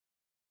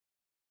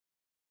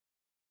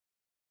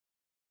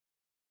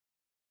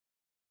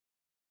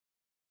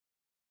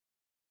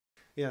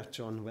Yeah,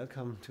 John,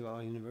 welcome to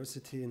our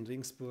university in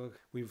Regensburg.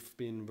 We've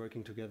been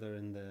working together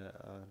in the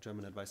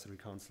German Advisory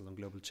Council on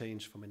Global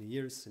Change for many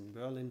years in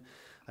Berlin.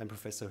 I'm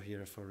professor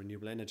here for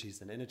renewable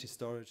energies and energy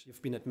storage.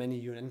 You've been at many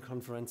UN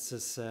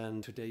conferences,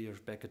 and today you're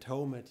back at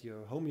home at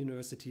your home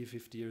university.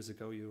 50 years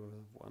ago, you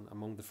were one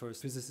among the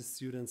first physicist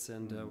students,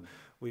 and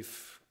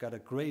we've got a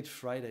great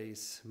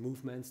Fridays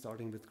movement,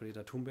 starting with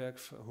Greta Thunberg,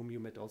 whom you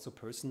met also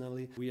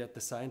personally. We at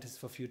the Scientists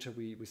for Future,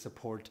 we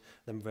support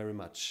them very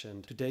much.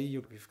 And today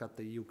we've got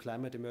the EU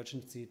Climate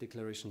Emergency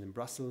Declaration in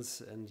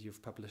Brussels, and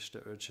you've published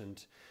the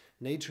Urgent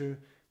Nature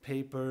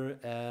paper,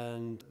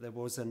 and there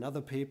was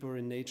another paper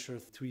in Nature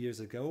 2 years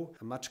ago,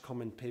 a much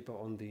comment paper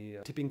on the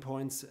tipping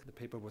points. The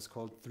paper was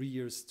called 3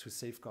 Years to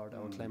Safeguard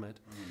Our Climate,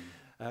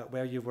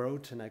 where you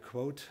wrote, and I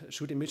quote,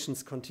 "Should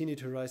emissions continue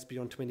to rise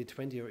beyond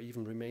 2020 or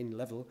even remain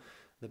level,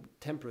 the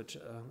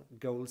temperature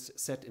goals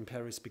set in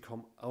Paris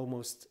become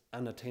almost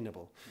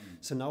unattainable."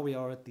 So now we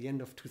are at the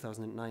end of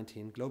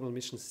 2019. Global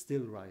emissions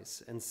still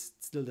rise, and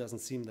still doesn't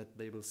seem that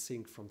they will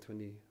sink from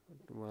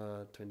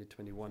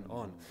 2021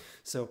 on.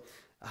 So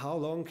how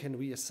long can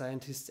we as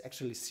scientists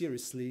actually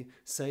seriously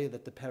say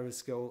that the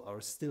Paris goals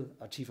are still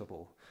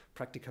achievable,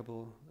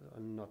 practicable,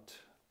 and not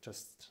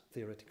just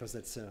theoretical? Because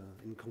that's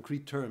in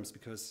concrete terms,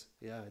 because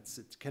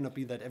it cannot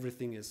be that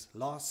everything is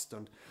lost.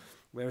 And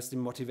where's the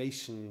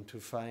motivation to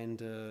find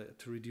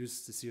to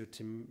reduce the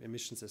CO2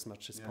 emissions as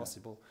much as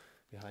possible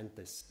behind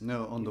this?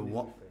 No, on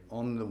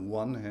the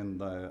one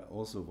hand, I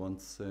also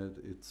once said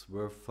it's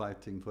worth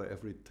fighting for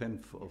every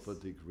tenth of a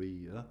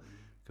degree,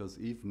 because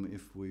even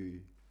if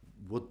we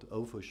would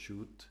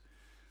overshoot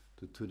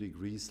the 2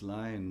 degrees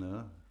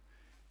line,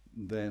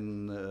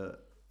 then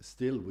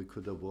still we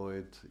could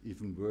avoid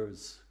even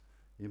worse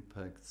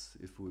impacts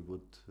if we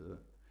would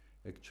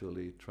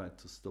actually try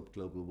to stop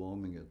global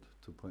warming at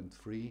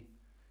 2.3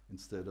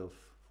 instead of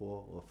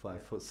 4 or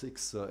 5 or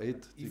 6 or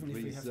 8 even degrees. Even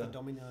if we have the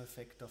domino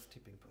effect of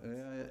tipping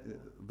points.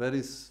 That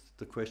is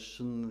the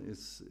question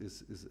is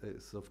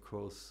of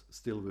course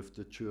still with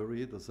the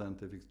jury, the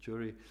scientific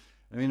jury.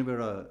 I mean,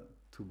 there are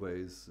two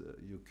ways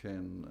you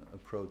can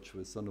approach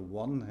this. On the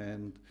one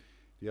hand,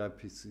 the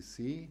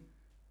IPCC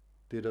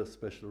did a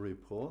special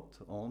report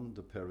on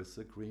the Paris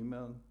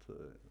Agreement,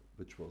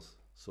 which was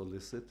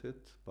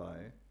solicited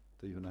by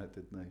the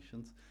United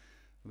Nations.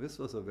 This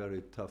was a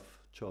very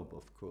tough job,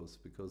 of course,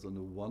 because on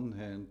the one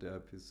hand,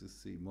 the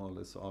IPCC more or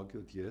less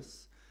argued,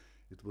 yes,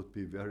 it would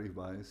be very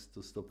wise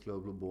to stop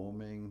global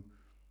warming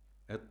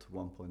at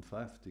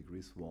 1.5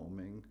 degrees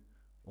warming,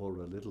 or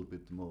a little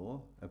bit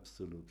more,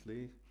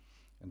 absolutely.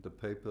 And the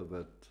paper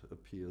that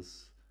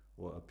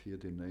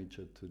appeared in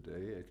Nature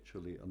today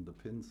actually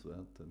underpins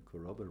that and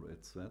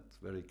corroborates that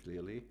very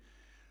clearly.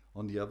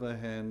 On the other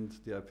hand,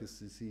 the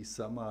IPCC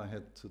somehow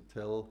had to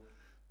tell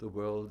the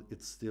world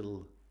it's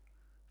still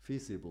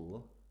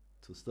feasible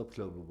to stop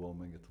global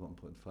warming at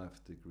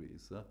 1.5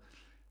 degrees.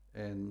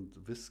 And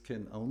this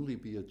can only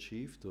be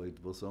achieved, or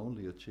it was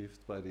only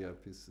achieved by the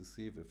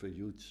IPCC with a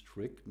huge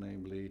trick,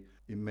 namely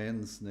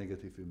immense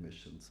negative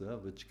emissions,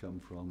 which come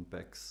from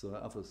BECCS or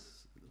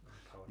others,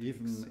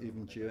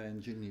 even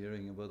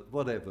geoengineering,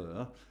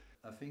 whatever.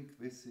 I think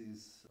this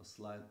is a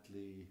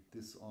slightly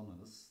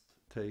dishonest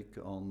take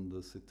on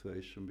the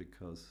situation,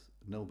 because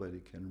nobody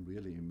can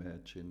really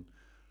imagine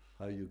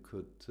how you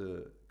could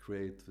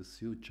create this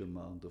huge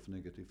amount of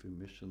negative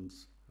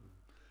emissions.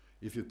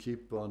 If you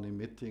keep on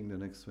emitting the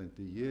next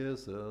 20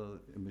 years,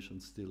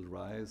 emissions still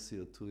rise,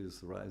 CO2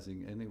 is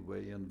rising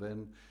anyway, and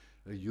then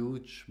a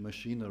huge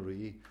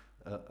machinery,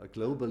 a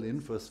global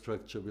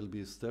infrastructure will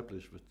be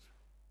established, which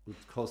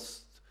would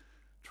cost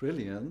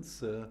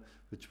trillions,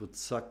 which would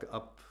suck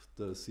up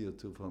the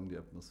CO2 from the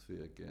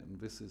atmosphere again.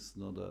 This is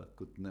not a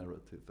good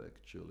narrative,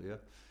 actually.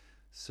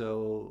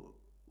 So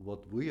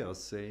what we are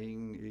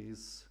saying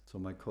is, so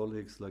my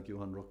colleagues like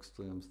Johan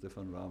Rockström,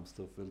 Stefan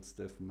Rahmstorff, Will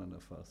Steffman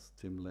of us,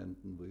 Tim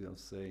Lenton, we are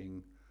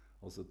saying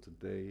also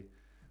today,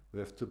 we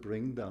have to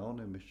bring down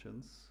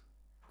emissions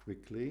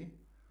quickly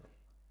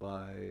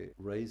by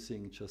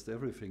raising just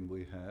everything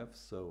we have.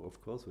 So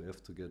of course we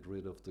have to get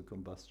rid of the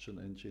combustion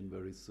engine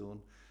very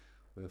soon.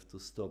 We have to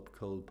stop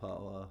coal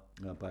power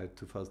by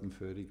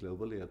 2030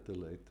 globally at the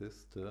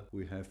latest.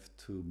 We have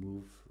to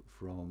move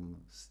from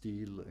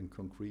steel and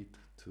concrete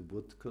to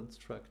wood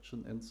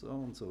construction and so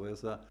on. So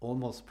there's an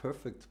almost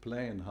perfect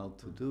plan how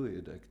to do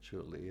it,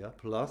 actually.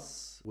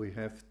 Plus, we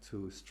have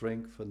to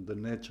strengthen the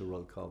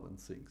natural carbon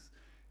sinks.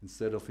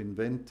 Instead of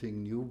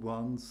inventing new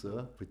ones,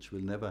 which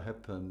will never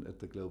happen at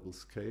the global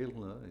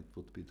scale, it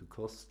would be too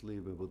costly,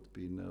 there would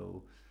be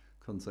no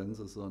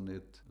consensus on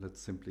it.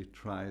 Let's simply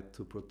try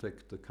to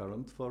protect the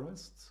current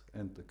forests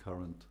and the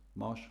current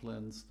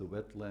marshlands, the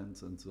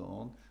wetlands and so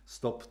on,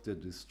 stop the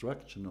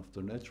destruction of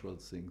the natural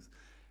things,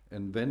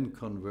 and then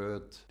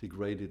convert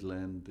degraded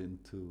land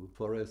into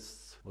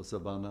forests or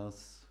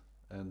savannas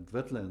and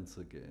wetlands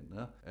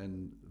again.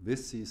 And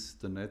this is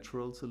the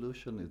natural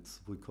solution.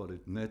 We call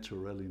it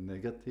naturally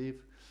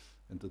negative.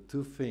 And the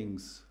two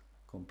things,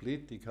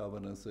 complete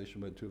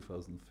decarbonization by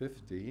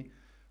 2050,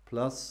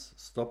 plus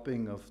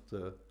stopping of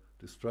the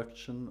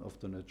destruction of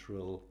the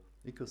natural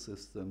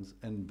ecosystems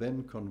and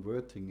then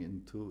converting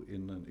into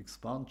in an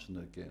expansion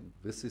again.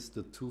 This is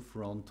the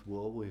two-front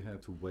war we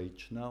have to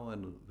wage now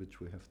and which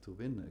we have to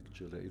win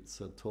actually.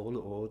 It's a tall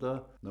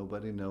order.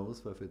 Nobody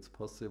knows whether it's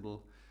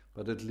possible.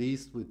 But at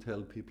least we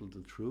tell people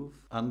the truth.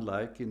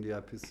 Unlike in the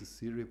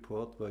IPCC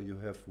report where you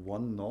have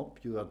one knob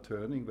you are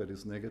turning that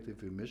is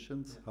negative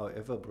emissions,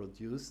 however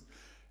produced.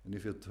 And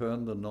if you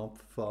turn the knob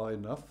far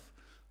enough,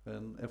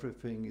 then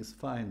everything is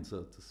fine,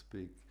 so to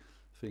speak.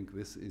 I think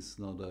this is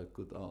not a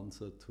good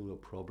answer to a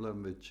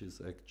problem which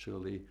is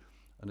actually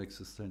an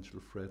existential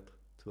threat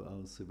to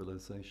our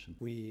civilization.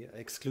 We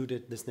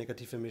excluded this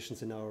negative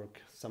emissions in our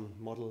some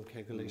model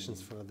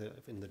calculations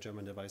in the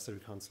German Advisory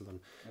Council on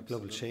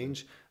Global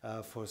Change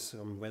for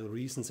some well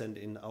reasons, and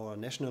in our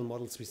national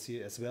models we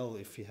see as well,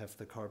 if we have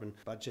the carbon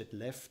budget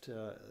left,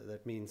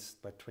 that means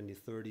by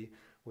 2030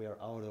 we are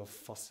out of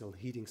fossil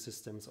heating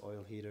systems,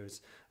 oil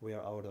heaters, we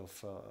are out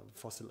of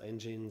fossil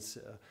engines,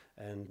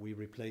 and we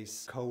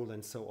replace coal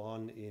and so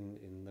on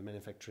in the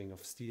manufacturing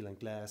of steel and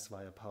glass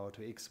via power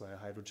to X, via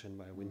hydrogen,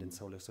 via wind and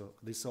solar. So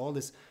all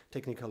is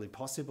technically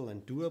possible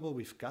and doable.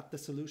 We've got the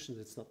solutions.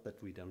 It's not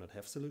that we do not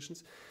have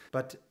solutions.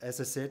 But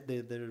as I said,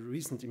 the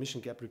recent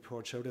emission gap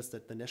report showed us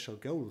that the national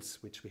goals,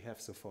 which we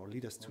have so far,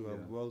 lead us to a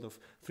world of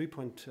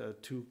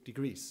 3.2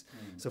 degrees.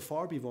 So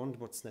far beyond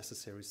what's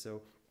necessary.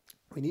 So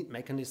we need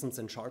mechanisms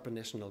and sharper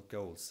national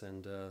goals,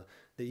 and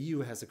the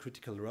EU has a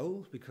critical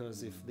role,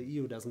 because if the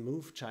EU doesn't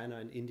move, China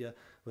and India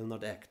will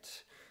not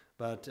act.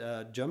 But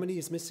Germany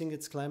is missing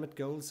its climate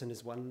goals and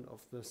is one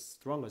of the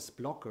strongest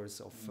blockers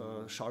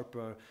of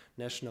sharper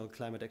national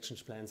climate action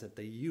plans at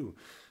the EU.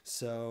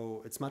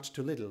 So it's much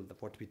too little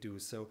of what we do.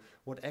 So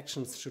what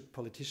actions should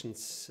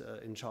politicians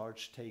in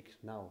charge take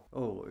now?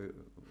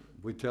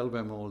 We tell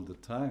them all the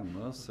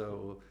time,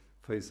 so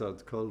phase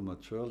out coal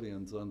much earlier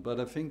and so on. But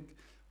I think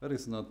that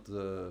is not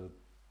the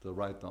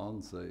right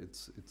answer.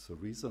 It's a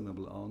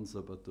reasonable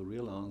answer, but the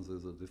real answer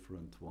is a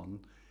different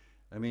one.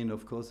 I mean,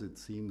 of course, it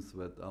seems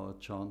that our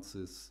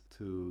chances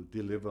to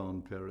deliver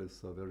on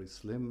Paris are very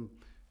slim.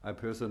 I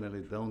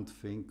personally don't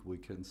think we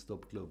can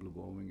stop global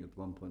warming at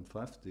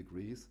 1.5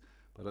 degrees,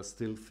 but I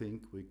still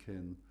think we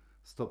can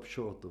stop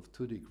short of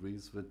 2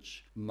 degrees,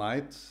 which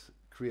might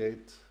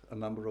create a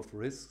number of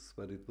risks,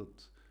 but it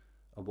would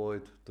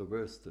avoid the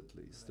worst at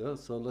least.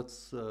 So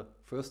let's,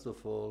 first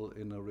of all,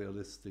 in a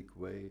realistic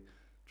way,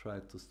 try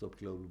to stop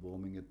global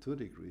warming at 2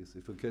 degrees.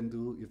 If we can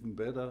do even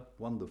better,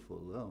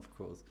 wonderful, of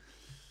course.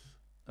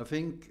 I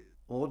think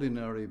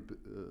ordinary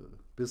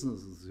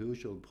business as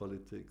usual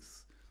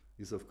politics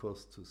is of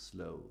course too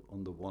slow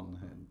on the one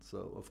hand.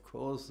 So of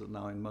course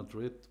now in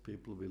Madrid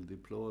people will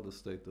deplore the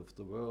state of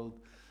the world,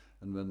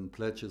 and when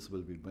pledges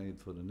will be made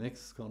for the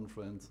next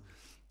conference.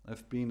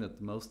 I've been at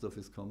most of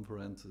his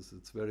conferences.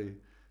 It's very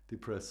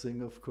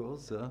depressing, of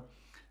course,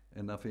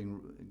 and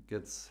nothing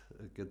gets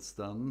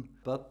done.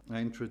 But I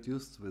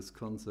introduced this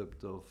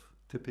concept of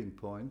tipping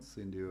points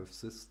in the Earth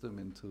system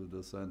into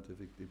the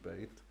scientific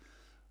debate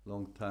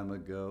long time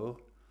ago,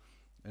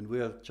 and we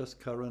are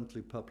just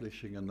currently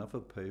publishing another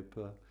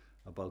paper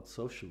about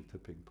social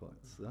tipping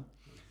points.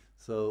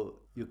 So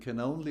you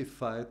can only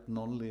fight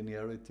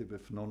non-linearity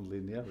with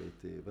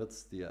non-linearity.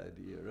 That's the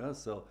idea.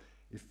 So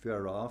if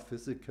there are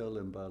physical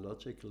and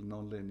biological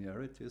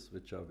non-linearities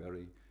which are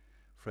very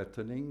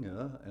threatening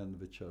and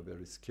which are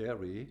very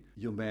scary,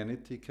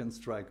 humanity can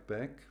strike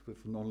back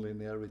with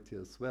non-linearity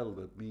as well.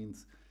 That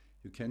means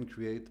you can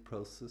create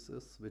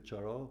processes which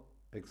are all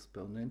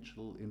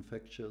exponential,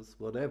 infectious,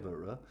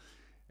 whatever.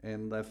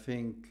 And I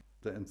think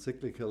the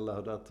encyclical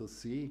Laudato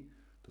Si,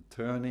 the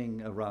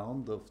turning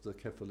around of the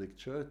Catholic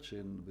Church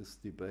in this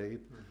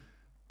debate,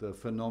 the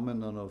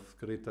phenomenon of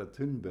Greta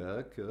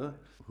Thunberg,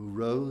 who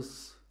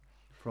rose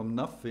from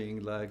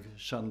nothing like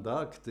Jeanne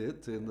d'Arc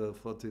did in the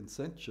 14th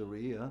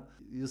century.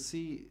 You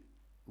see,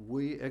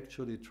 we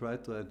actually try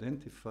to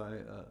identify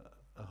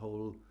a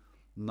whole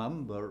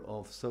number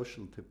of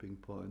social tipping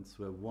points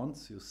where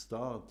once you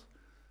start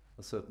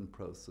a certain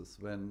process,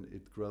 when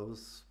it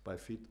grows by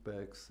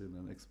feedbacks in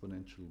an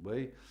exponential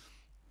way.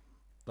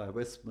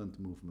 Divestment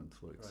movement,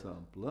 for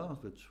example,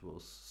 which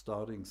was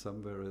starting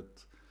somewhere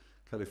at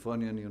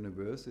Californian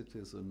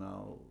universities, and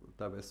now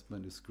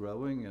divestment is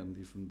growing, and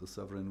even the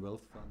Sovereign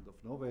Wealth Fund of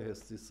Norway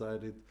has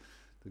decided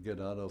to get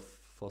out of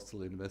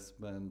fossil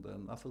investment,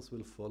 and others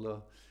will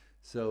follow.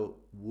 So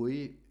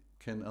we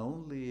can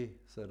only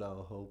set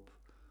our hope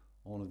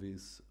on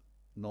these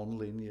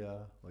non-linear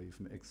or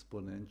even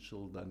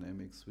exponential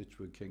dynamics which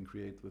we can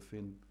create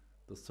within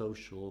the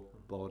social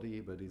body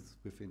that is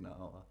within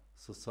our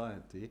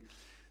society.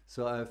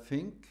 So I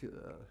think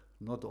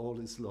not all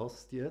is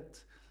lost yet.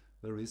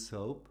 There is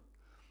hope.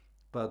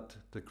 But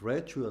the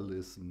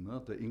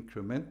gradualism, the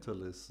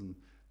incrementalism,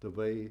 the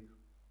way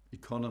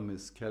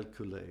economists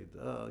calculate,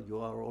 you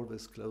are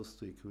always close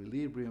to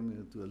equilibrium,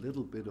 you do a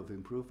little bit of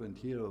improvement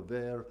here or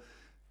there,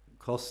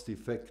 cost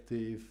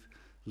effective,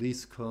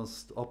 least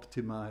cost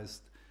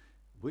optimized.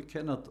 We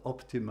cannot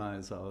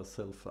optimize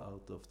ourselves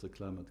out of the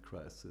climate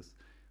crisis.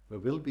 There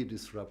will be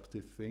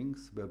disruptive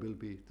things, there will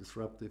be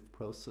disruptive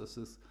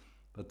processes,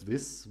 but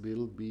this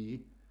will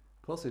be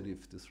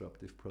positive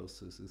disruptive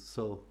processes.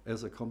 So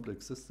as a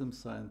complex system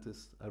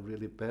scientist, I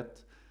really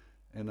bet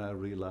and I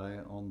rely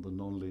on the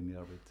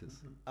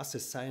non-linearities. Us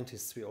as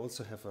scientists, we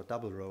also have a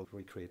double role.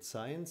 We create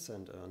science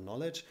and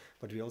knowledge,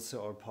 but we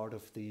also are part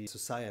of the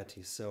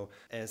society. So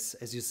as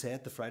you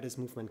said, the Fridays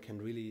movement can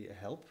really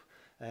help.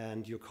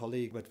 And your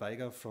colleague Bert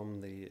Weiger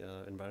from the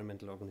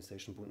environmental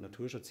organization Bund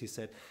Naturschutz, he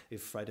said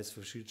if Fridays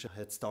for Future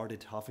had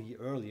started half a year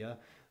earlier,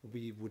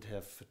 we would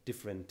have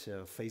different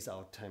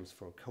phase-out times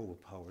for coal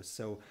power.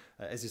 So,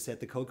 as you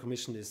said, the Coal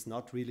Commission is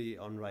not really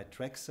on right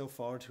track so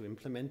far to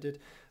implement it.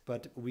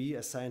 But we,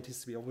 as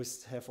scientists, we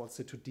always have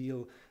also to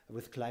deal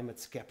with climate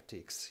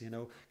skeptics. You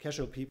know,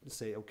 casual people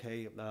say,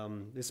 okay,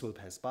 this will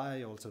pass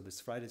by, also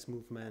this Fridays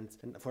movement.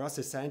 And for us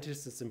as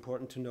scientists, it's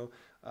important to know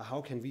how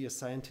can we as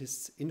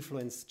scientists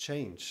influence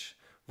change?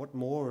 What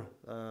more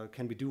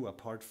can we do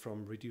apart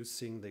from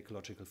reducing the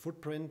ecological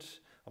footprint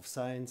of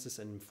sciences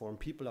and inform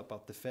people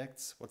about the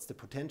facts? What's the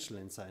potential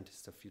in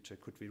scientists of future?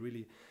 Could we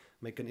really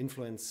make an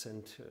influence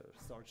and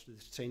start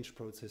this change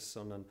process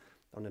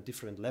on a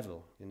different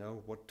level? You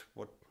know,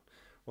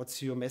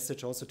 what's your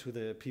message also to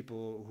the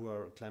people who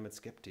are climate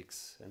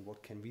skeptics, and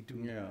what can we do?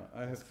 Yeah,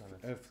 I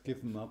have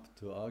given up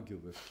to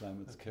argue with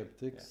climate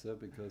skeptics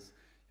because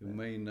you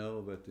may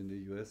know that in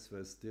the US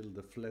there's still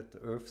the Flat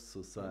Earth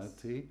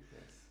Society.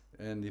 Yes.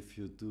 And if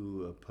you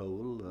do a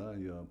poll,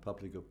 your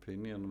public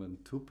opinion, when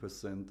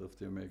 2% of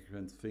the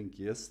Americans think,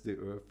 yes, the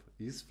Earth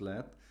is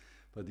flat,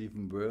 but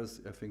even worse,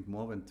 I think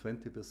more than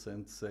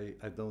 20% say,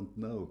 I don't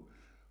know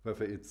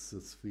whether it's a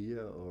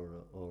sphere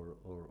or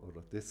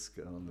a disk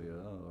only.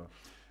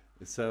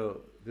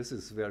 So this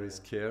is very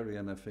scary,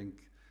 and I think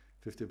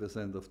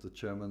 50% of the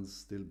Germans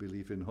still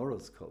believe in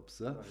horoscopes.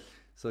 Right.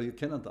 So you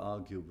cannot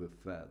argue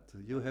with that.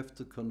 You have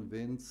to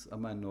convince a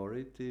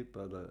minority,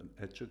 but an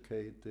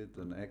educated,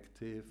 an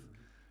active,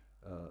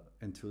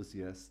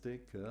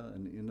 enthusiastic,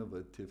 an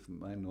innovative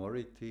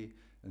minority,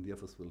 and the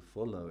others will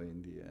follow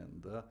in the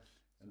end.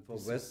 And for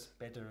this is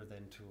better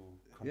than to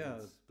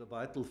convince. Yeah, the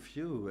vital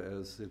few,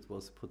 as it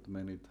was put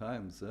many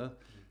times.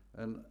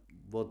 And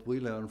what we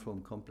learn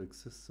from complex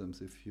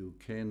systems, if you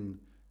can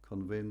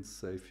convince,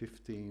 say,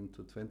 15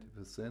 to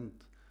 20%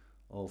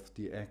 of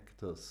the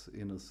actors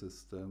in a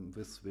system,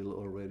 this will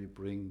already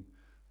bring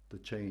the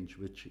change,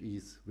 which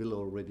will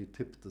already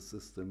tip the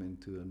system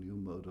into a new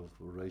mode of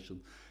operation.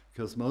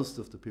 Because most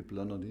of the people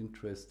are not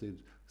interested,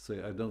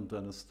 say, I don't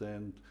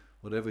understand,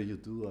 whatever you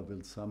do, I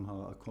will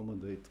somehow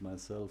accommodate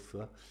myself.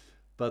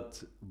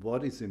 But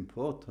what is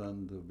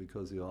important,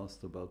 because you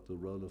asked about the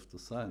role of the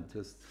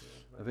scientist,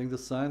 I think the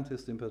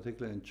scientist, in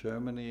particular in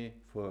Germany,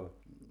 for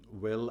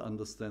well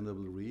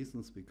understandable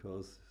reasons,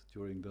 because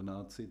during the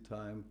Nazi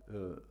time,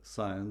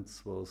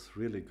 science was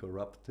really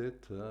corrupted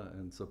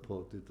and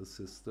supported the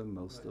system.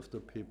 Most of the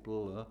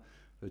people,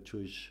 the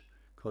Jewish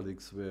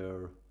colleagues,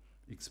 were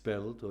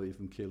expelled or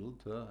even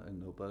killed, and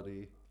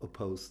nobody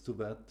opposed to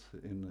that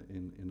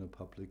in a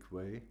public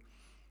way,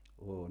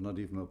 or not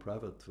even a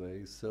private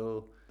way.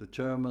 So the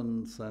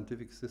German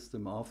scientific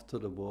system after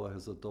the war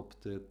has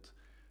adopted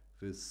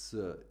this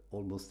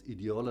almost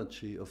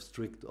ideology of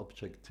strict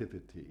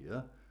objectivity.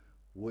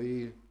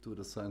 We do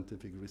the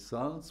scientific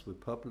results, we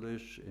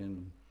publish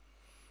in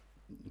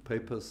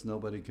papers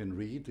nobody can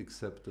read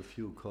except a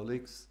few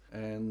colleagues,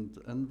 and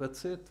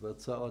that's it,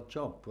 that's our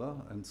job.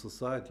 And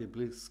society,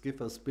 please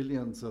give us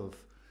billions of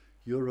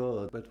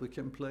euro, but we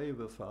can play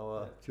with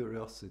our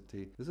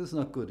curiosity. This is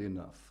not good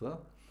enough.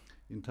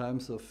 In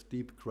times of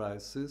deep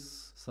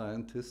crisis,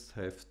 scientists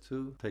have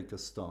to take a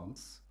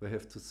stance. We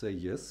have to say,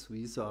 yes,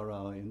 these are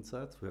our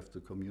insights. We have to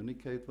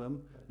communicate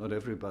them. Not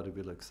everybody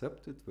will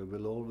accept it. There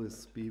will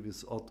always be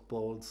these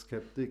oddball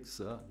skeptics.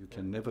 You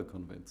can never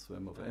convince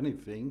them of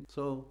anything.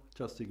 So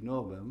just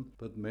ignore them.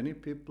 But many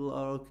people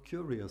are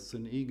curious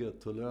and eager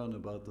to learn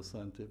about the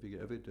scientific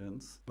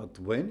evidence. But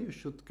when you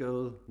should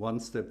go one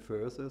step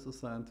further as a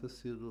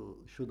scientist, you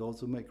should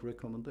also make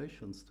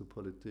recommendations to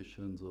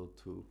politicians or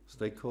to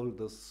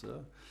stakeholders,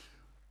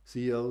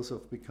 CEOs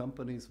of big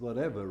companies,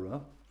 whatever.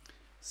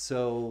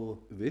 So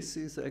this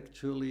is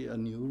actually a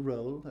new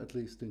role, at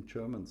least in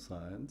German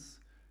science.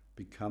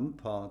 Become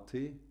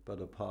party,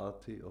 but a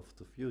party of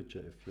the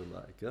future, if you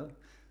like.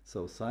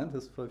 So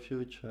scientists for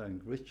future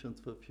and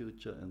Christians for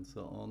future and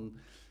so on.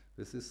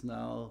 This is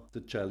now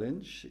the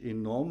challenge.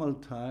 In normal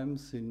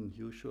times, in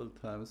usual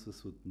times,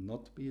 this would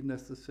not be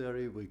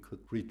necessary. We could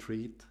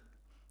retreat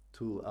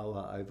to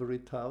our ivory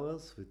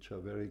towers, which are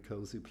very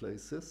cozy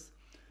places.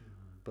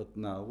 But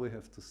now we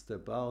have to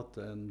step out,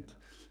 and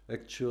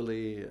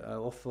actually I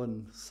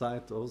often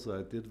cite also,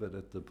 I did that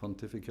at the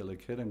Pontifical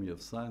Academy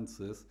of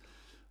Sciences,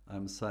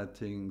 I'm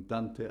citing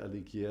Dante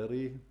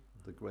Alighieri,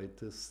 the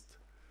greatest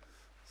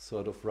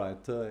sort of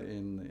writer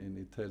in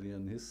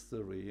Italian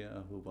history,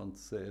 who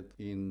once said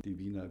in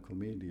Divina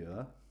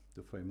Commedia,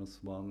 the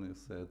famous one,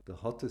 is that the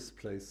hottest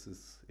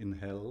places in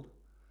hell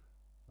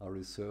are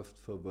reserved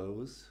for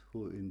those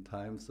who in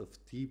times of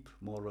deep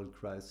moral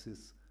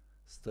crisis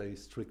stay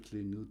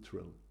strictly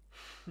neutral.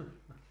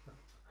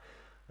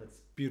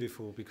 That's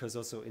beautiful, because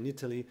also in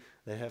Italy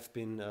there have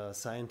been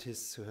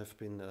scientists who have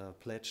been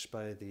pledged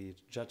by the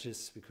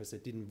judges because they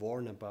didn't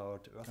warn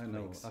about earthquakes. I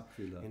know,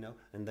 Aquila. You know,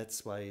 and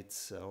that's why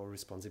it's our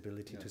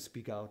responsibility to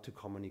speak out, to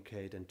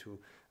communicate, and to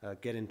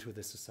get into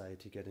the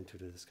society, get into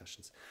the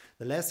discussions.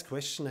 The last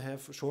question I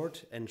have,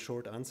 short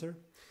answer.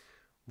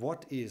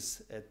 What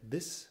is at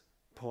this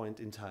point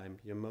in time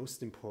your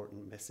most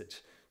important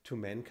message to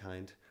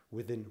mankind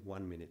within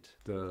 1 minute?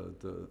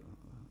 The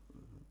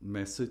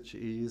message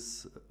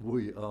is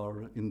we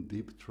are in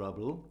deep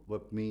trouble,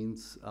 what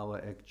means our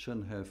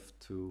action have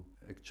to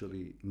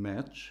actually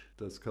match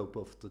the scope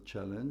of the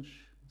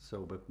challenge.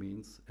 So that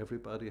means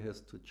everybody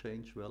has to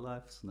change their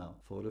lives now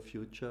for the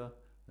future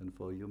and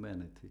for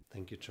humanity.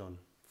 Thank you, John,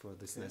 for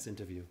this nice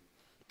interview.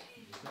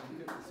 Thank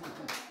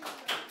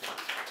you.